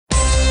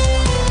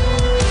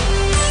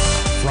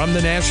From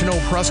the National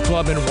Press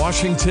Club in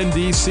Washington,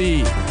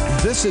 D.C.,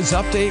 this is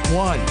Update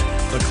One,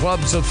 the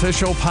club's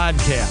official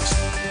podcast.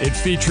 It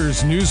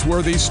features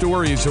newsworthy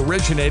stories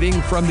originating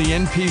from the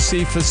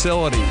NPC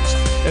facilities,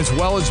 as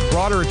well as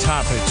broader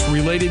topics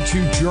related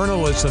to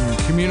journalism,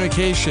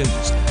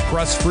 communications,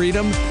 press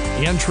freedom,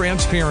 and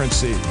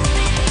transparency.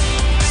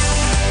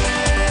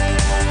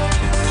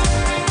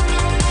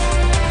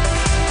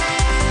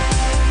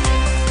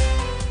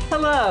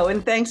 Hello,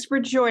 and thanks for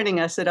joining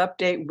us at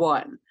Update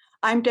One.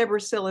 I'm Debra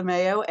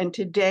Silimeo, and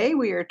today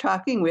we are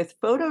talking with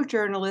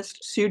photojournalist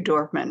Sue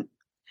Dorfman.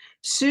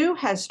 Sue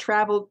has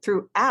traveled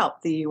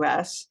throughout the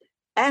U.S.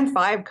 and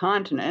 5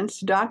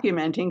 continents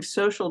documenting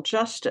social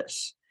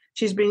justice.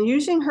 She's been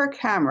using her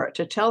camera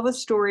to tell the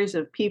stories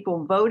of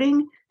people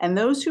voting and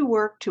those who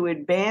work to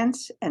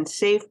advance and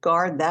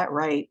safeguard that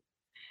right.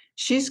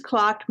 She's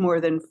clocked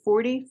more than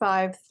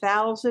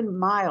 45,000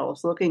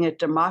 miles looking at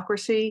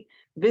democracy,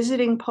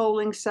 visiting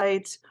polling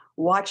sites,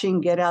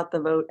 watching get out the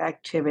vote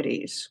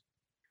activities.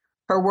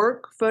 Her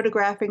work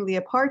photographing the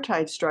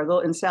apartheid struggle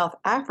in South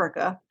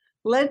Africa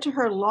led to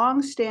her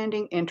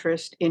long-standing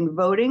interest in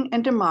voting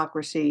and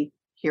democracy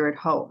here at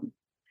home.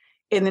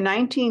 In the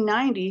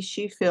 1990s,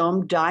 she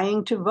filmed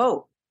Dying to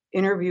Vote,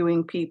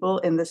 interviewing people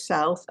in the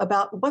South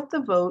about what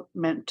the vote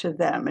meant to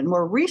them. And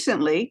more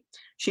recently,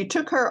 she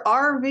took her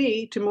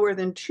RV to more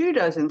than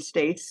 24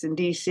 states in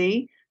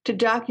D.C. to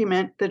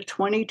document the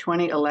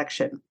 2020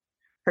 election.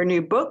 Her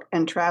new book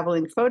and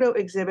traveling photo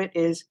exhibit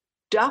is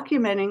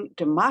Documenting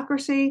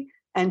Democracy,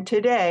 and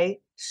today,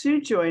 Sue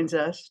joins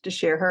us to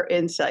share her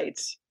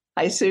insights.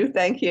 Hi, Sue.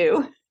 Thank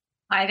you.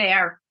 Hi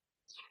there.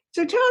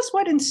 So tell us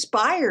what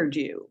inspired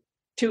you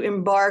to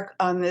embark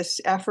on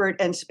this effort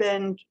and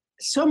spend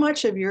so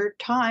much of your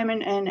time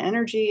and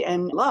energy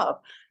and love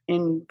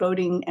in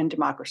voting and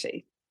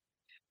democracy.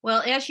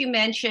 Well, as you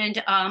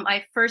mentioned,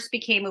 I first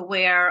became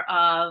aware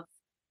of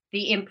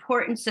the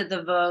importance of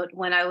the vote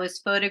when I was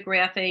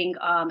photographing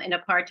in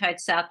apartheid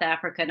South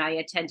Africa, and I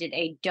attended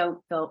a Don't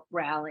Vote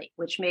rally,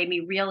 which made me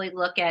really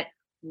look at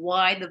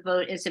why the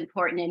vote is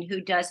important and who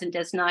does and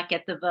does not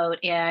get the vote.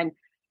 And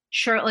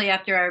shortly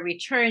after I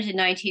returned in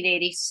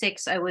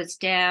 1986, I was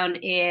down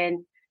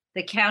in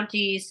the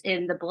counties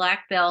in the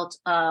Black Belt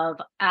of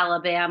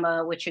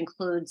Alabama, which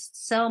includes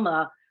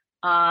Selma,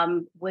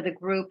 with a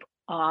group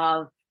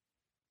of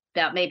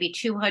about maybe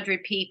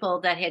 200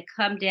 people that had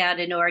come down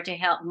in order to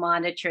help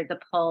monitor the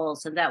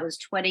polls. And that was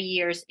 20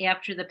 years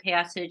after the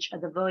passage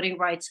of the Voting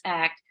Rights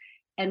Act.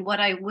 And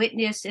what I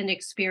witnessed and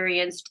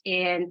experienced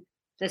in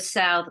the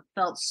South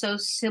felt so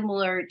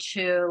similar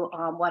to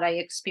what I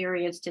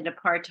experienced in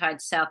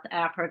apartheid South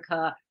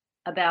Africa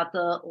about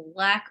the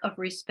lack of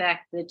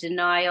respect, the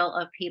denial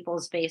of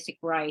people's basic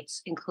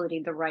rights,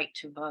 including the right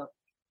to vote.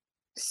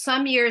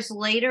 Some years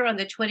later, on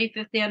the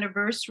 25th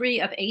anniversary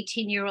of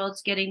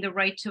 18-year-olds getting the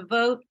right to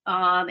vote,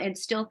 and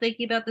still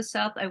thinking about the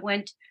South, I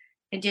went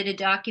and did a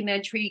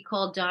documentary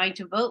called Dying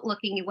to Vote,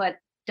 looking at what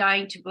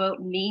dying to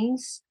vote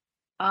means,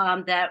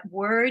 that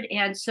word.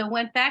 And so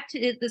went back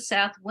to the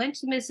South, went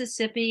to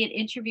Mississippi and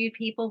interviewed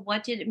people.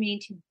 What did it mean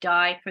to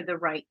die for the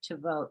right to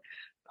vote?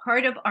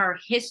 Part of our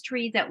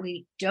history that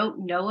we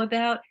don't know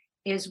about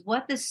is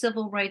what the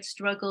civil rights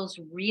struggles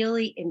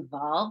really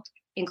involved,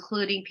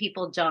 including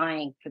people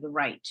dying for the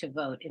right to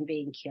vote and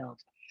being killed.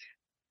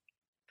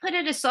 Put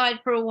it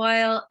aside for a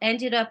while,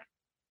 ended up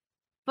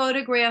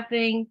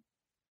photographing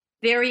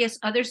various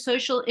other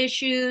social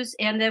issues,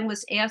 and then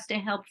was asked to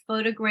help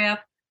photograph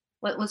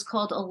what was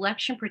called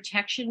election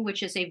protection,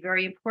 which is a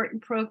very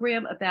important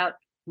program about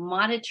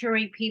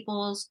monitoring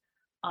people's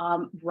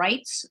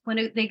rights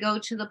when they go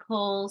to the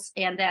polls.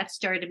 And that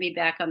started me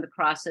back on the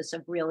process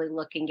of really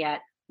looking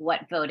at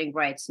what voting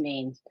rights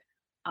means.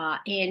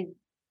 In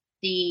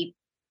the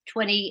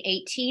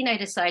 2018, I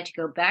decided to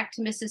go back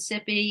to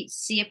Mississippi,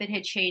 see if it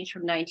had changed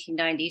from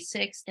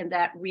 1996. And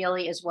that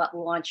really is what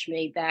launched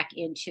me back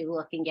into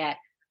looking at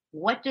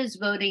what does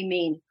voting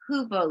mean?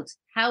 Who votes?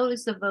 How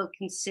is the vote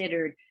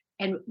considered?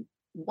 And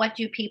what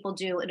do people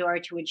do in order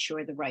to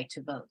ensure the right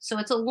to vote? So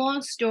it's a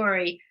long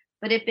story,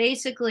 but it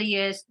basically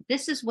is,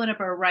 this is one of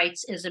our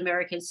rights as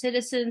American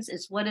citizens.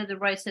 It's one of the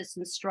rights that's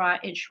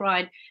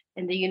enshrined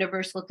in the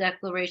Universal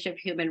Declaration of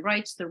Human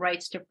Rights, the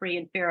rights to free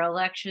and fair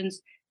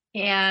elections.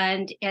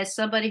 And as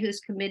somebody who's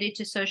committed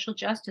to social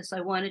justice,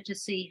 I wanted to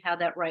see how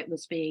that right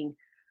was being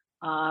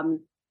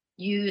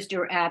used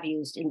or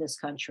abused in this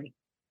country.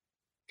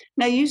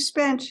 Now, you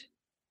spent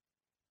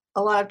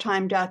a lot of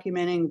time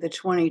documenting the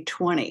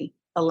 2020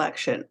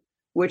 election,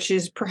 which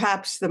is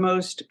perhaps the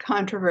most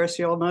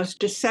controversial, most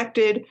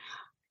dissected,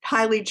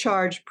 highly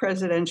charged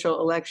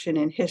presidential election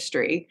in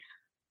history.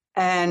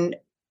 And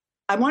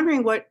I'm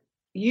wondering what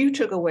you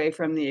took away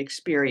from the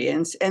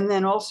experience, and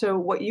then also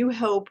what you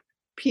hope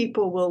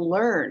people will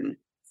learn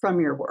from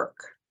your work.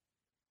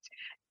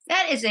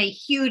 That is a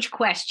huge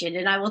question,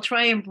 and I will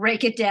try and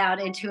break it down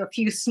into a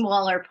few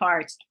smaller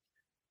parts.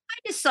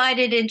 I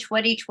decided in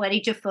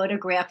 2020 to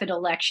photograph an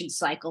election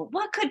cycle.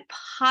 What could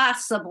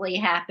possibly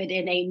happen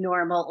in a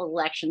normal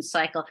election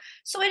cycle?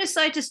 So I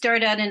decided to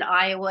start out in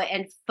Iowa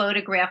and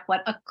photograph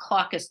what a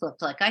caucus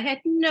looked like. I had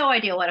no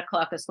idea what a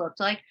caucus looked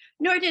like,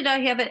 nor did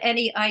I have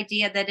any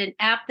idea that an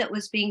app that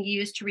was being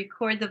used to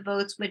record the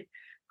votes would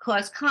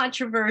cause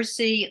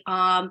controversy.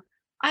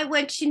 I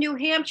went to New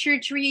Hampshire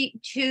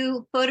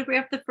to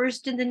photograph the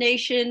first in the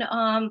nation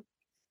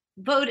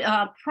vote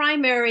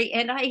primary,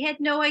 and I had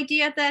no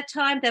idea at that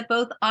time that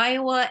both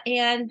Iowa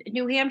and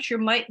New Hampshire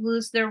might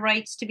lose their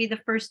rights to be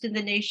the first in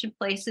the nation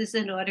places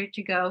in order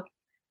to go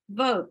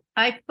vote.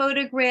 I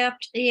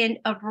photographed in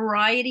a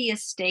variety of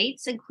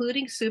states,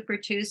 including Super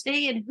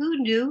Tuesday, and who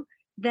knew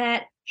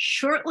that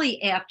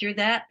shortly after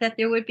that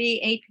there would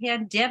be a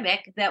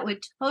pandemic that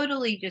would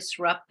totally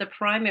disrupt the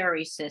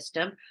primary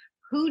system?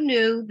 Who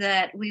knew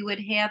that we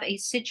would have a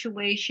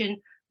situation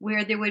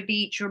where there would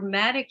be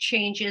dramatic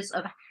changes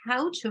of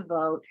how to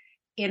vote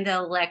in the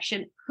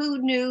election? Who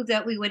knew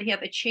that we would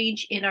have a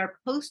change in our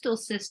postal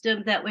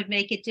system that would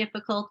make it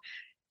difficult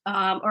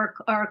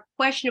or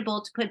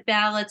questionable to put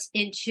ballots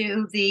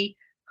into the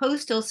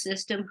postal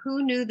system?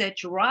 Who knew that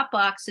drop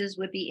boxes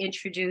would be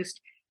introduced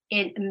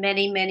in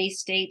many, many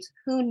states?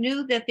 Who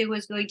knew that there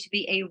was going to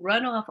be a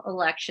runoff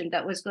election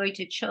that was going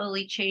to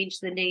totally change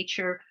the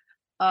nature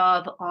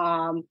of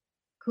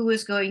who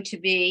was going to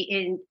be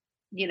in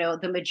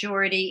the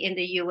majority in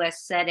the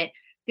US Senate?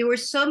 There were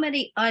so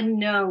many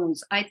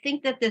unknowns. I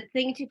think that the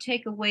thing to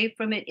take away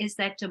from it is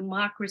that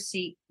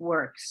democracy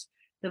works.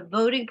 The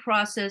voting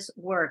process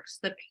works.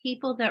 The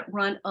people that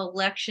run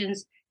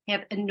elections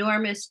have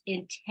enormous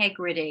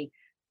integrity.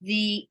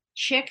 The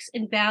checks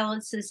and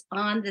balances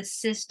on the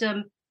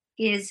system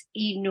is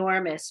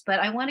enormous.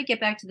 But I want to get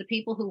back to the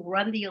people who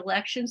run the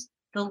elections,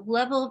 the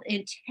level of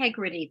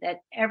integrity that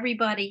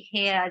everybody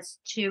has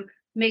to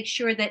make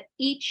sure that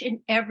each and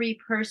every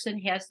person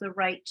has the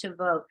right to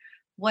vote.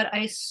 What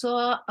I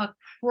saw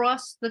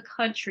across the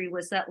country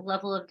was that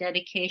level of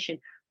dedication.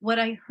 What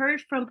I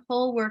heard from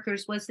poll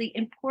workers was the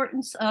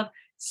importance of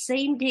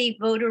same-day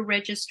voter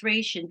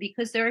registration,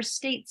 because there are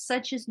states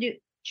such as New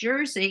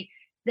Jersey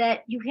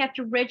that you have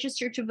to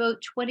register to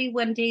vote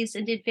 21 days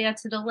in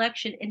advance of the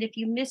election. And if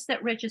you miss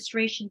that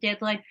registration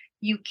deadline,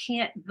 you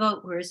can't vote.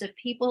 Whereas if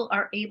people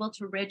are able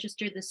to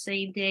register the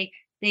same day,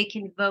 they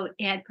can vote.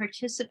 And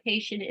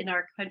participation in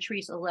our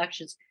country's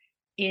elections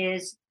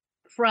is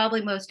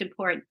probably most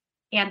important.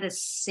 And the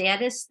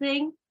saddest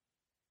thing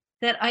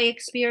that I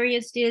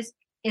experienced is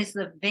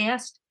the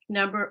vast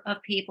number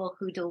of people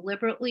who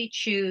deliberately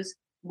choose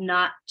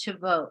not to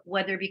vote,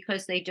 whether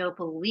because they don't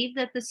believe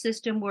that the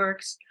system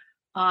works,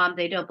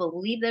 they don't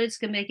believe that it's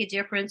going to make a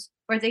difference,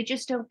 or they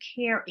just don't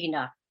care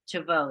enough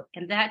to vote.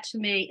 And that to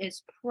me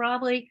is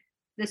probably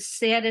the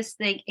saddest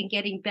thing. And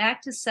getting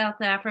back to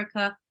South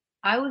Africa,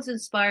 I was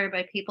inspired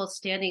by people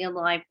standing in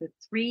line for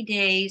 3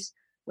 days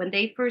when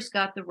they first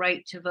got the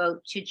right to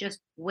vote to just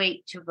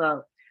wait to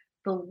vote.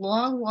 The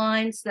long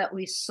lines that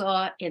we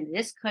saw in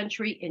this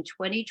country in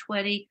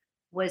 2020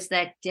 was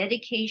that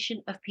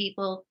dedication of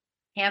people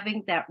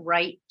having that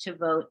right to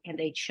vote, and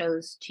they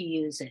chose to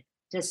use it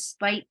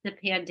despite the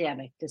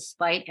pandemic,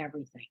 despite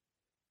everything.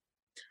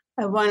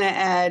 I want to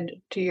add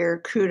to your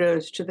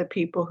kudos to the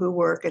people who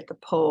work at the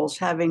polls,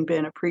 having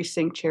been a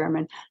precinct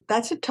chairman.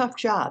 That's a tough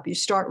job. You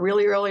start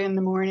really early in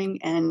the morning,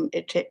 and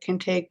it can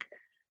take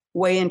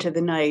way into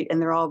the night,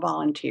 and they're all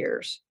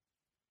volunteers.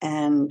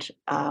 And,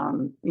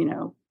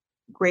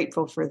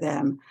 grateful for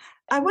them.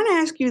 I want to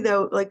ask you,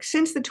 though, like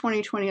since the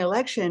 2020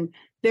 election,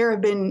 there have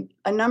been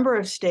a number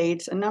of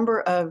states, a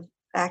number of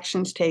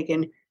actions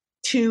taken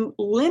to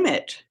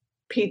limit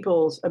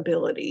people's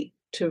ability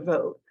to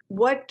vote.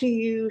 What do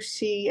you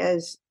see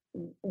as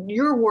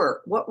your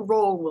work? What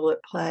role will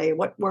it play?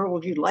 What role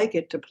would you like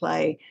it to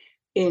play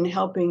in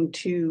helping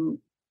to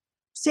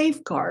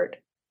safeguard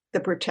the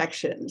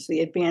protections,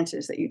 the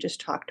advances that you just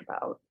talked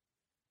about?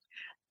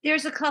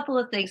 There's a couple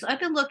of things. I've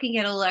been looking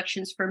at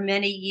elections for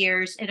many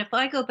years. And if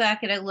I go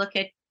back and I look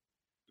at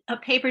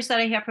papers that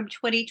I have from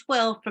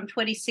 2012, from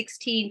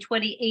 2016,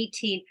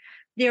 2018,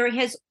 there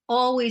has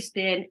always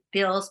been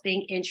bills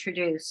being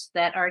introduced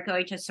that are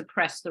going to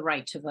suppress the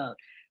right to vote.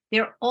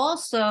 There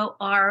also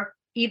are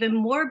even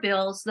more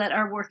bills that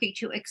are working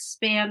to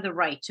expand the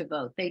right to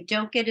vote. They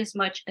don't get as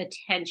much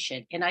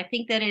attention. And I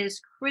think that it is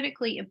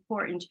critically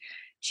important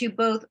to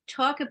both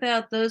talk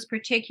about those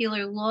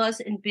particular laws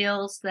and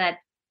bills that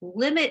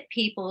limit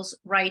people's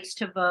rights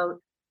to vote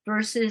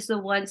versus the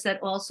ones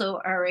that also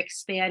are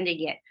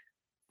expanding it.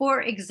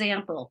 For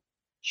example,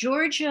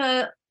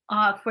 Georgia,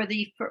 for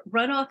the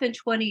runoff in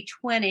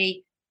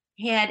 2020,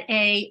 had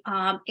a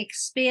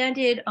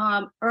expanded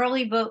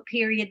early vote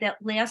period that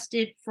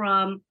lasted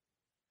from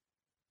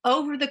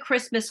over the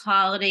Christmas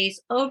holidays,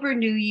 over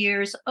New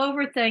Year's,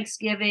 over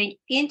Thanksgiving,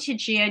 into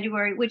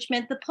January, which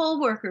meant the poll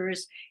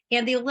workers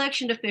and the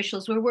election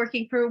officials were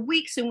working for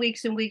weeks and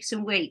weeks and weeks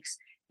and weeks.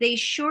 They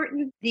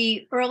shortened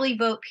the early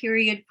vote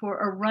period for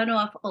a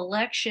runoff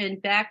election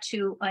back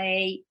to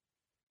a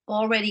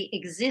already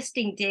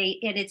existing date,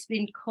 and it's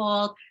been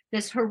called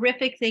this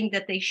horrific thing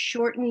that they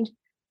shortened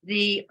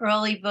the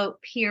early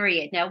vote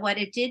period. Now, what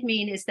it did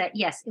mean is that,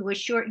 yes, it was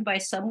shortened by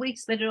some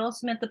weeks, but it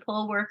also meant the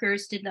poll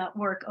workers did not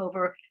work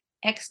over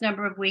X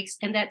number of weeks.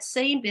 And that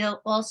same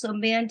bill also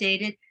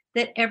mandated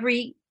that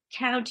every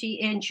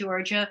county in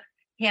Georgia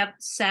have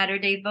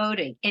Saturday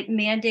voting. It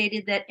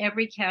mandated that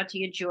every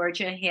county in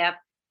Georgia have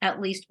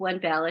at least one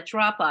ballot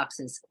drop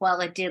boxes.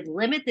 While it did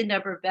limit the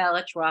number of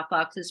ballot drop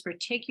boxes,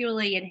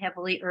 particularly in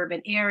heavily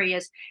urban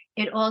areas,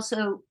 it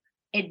also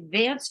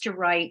advanced a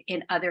right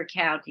in other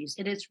counties.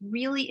 It is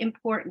really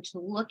important to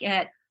look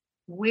at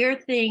where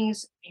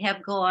things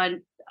have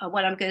gone,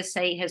 what I'm going to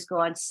say has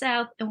gone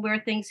south, and where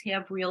things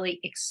have really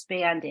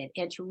expanded,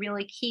 and to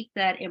really keep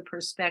that in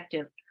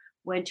perspective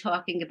when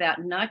talking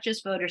about not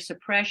just voter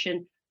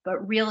suppression,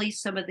 but really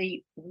some of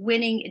the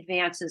winning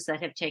advances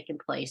that have taken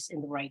place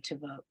in the right to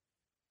vote.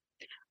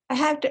 I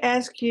have to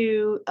ask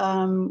you,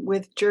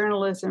 with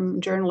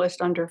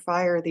journalists under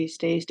fire these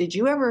days, did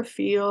you ever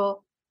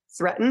feel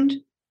threatened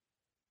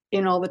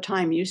in all the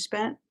time you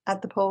spent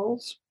at the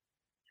polls?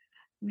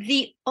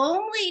 The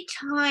only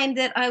time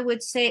that I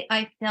would say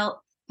I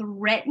felt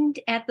threatened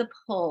at the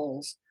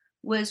polls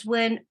was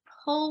when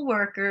poll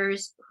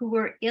workers who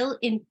were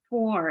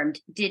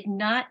ill-informed did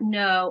not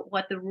know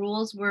what the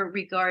rules were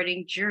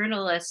regarding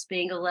journalists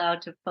being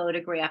allowed to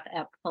photograph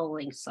at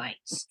polling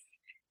sites.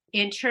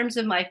 In terms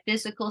of my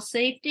physical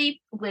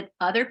safety with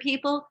other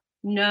people,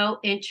 no.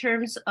 In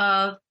terms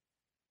of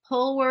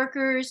poll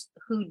workers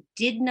who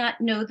did not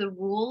know the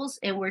rules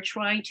and were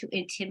trying to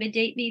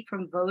intimidate me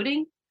from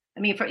voting,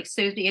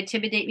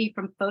 intimidate me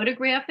from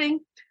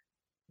photographing,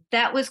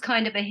 that was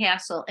kind of a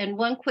hassle. And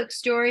one quick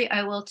story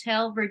I will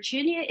tell,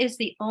 Virginia is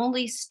the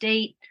only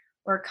state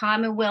or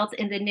commonwealth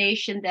in the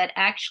nation that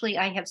actually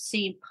I have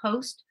seen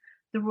post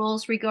the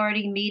rules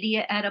regarding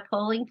media at a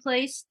polling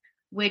place,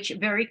 which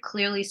very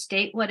clearly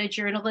state what a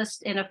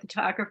journalist and a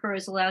photographer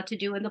is allowed to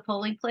do in the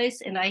polling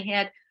place. And I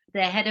had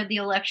the head of the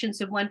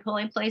elections in one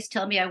polling place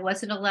tell me I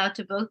wasn't allowed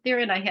to vote there,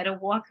 and I had to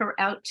walk her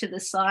out to the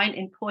sign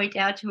and point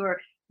out to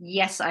her,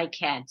 yes, I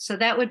can. So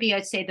that would be,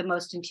 I'd say, the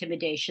most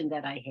intimidation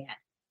that I had.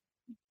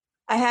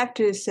 I have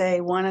to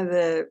say, one of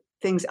the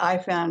things I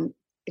found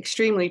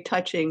extremely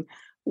touching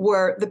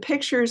were the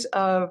pictures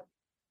of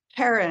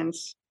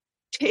parents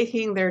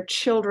taking their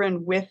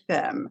children with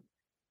them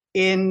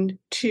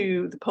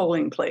into the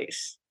polling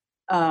place.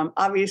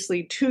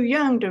 Obviously too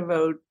young to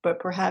vote, but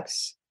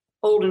perhaps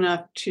old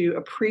enough to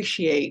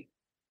appreciate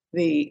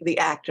the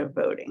act of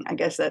voting. I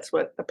guess that's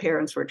what the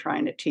parents were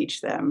trying to teach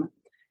them.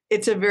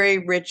 It's a very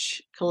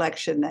rich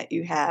collection that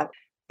you have.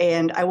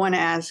 And I want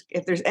to ask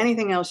if there's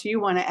anything else you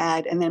want to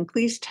add, and then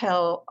please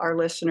tell our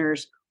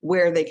listeners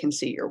where they can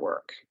see your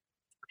work.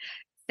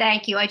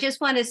 Thank you. I just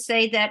want to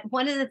say that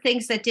one of the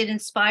things that did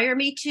inspire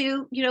me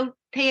to,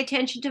 pay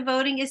attention to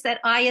voting is that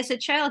I, as a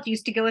child,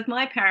 used to go with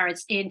my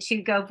parents in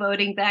to go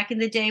voting back in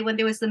the day when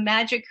there was the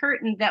magic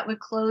curtain that would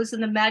close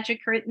and the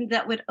magic curtain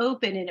that would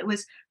open. And it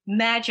was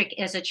magic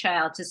as a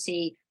child to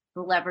see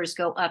the levers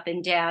go up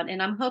and down.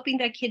 And I'm hoping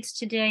that kids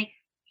today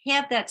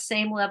have that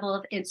same level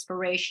of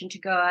inspiration to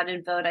go out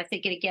and vote. I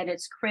think,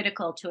 it's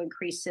critical to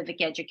increase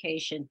civic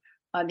education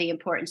on the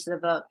importance of the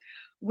vote.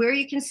 Where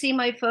you can see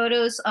my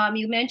photos,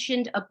 you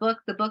mentioned a book.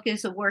 The book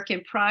is a work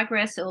in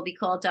progress. It will be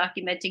called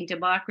Documenting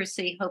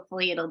Democracy.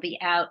 Hopefully it'll be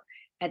out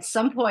at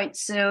some point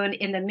soon.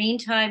 In the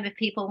meantime, if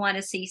people want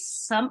to see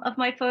some of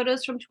my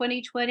photos from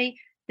 2020,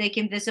 they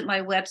can visit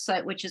my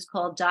website, which is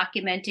called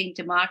Documenting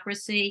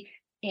Democracy.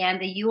 And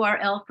the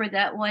URL for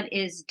that one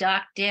is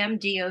docdem,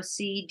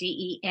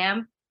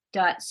 DOCDEM,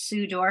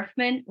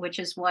 .SueDorfman, which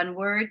is one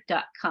word,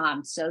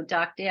 .com. So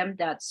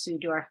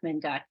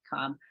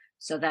docdem.suedorfman.com.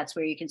 So that's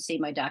where you can see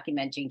my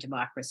Documenting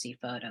Democracy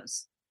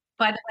photos.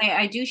 By the way,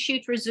 I do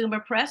shoot for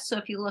Zoomer Press. So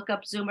if you look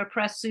up Zoomer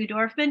Press Sue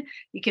Dorfman,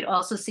 you can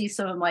also see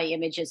some of my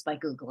images by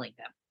Googling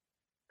them.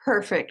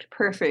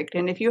 Perfect.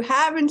 And if you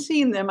haven't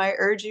seen them, I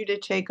urge you to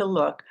take a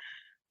look.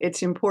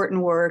 It's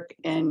important work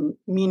and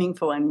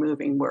meaningful and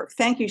moving work.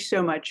 Thank you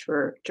so much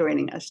for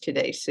joining us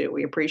today, Sue.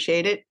 We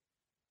appreciate it.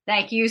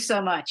 Thank you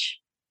so much.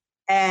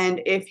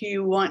 And if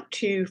you want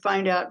to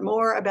find out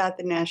more about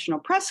the National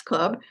Press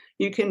Club,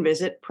 you can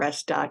visit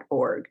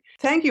press.org.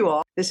 Thank you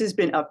all. This has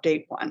been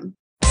Update 1.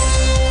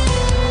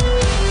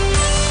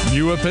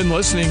 You have been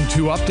listening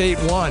to Update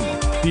 1,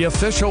 the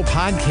official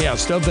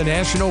podcast of the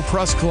National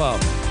Press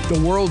Club, the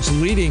world's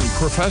leading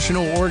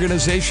professional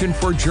organization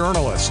for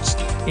journalists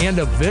and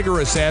a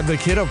vigorous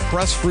advocate of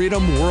press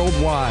freedom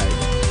worldwide.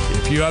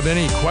 If you have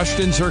any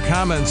questions or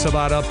comments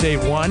about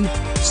Update 1,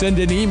 send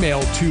an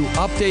email to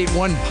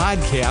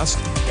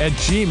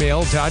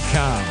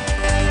update1podcast@gmail.com.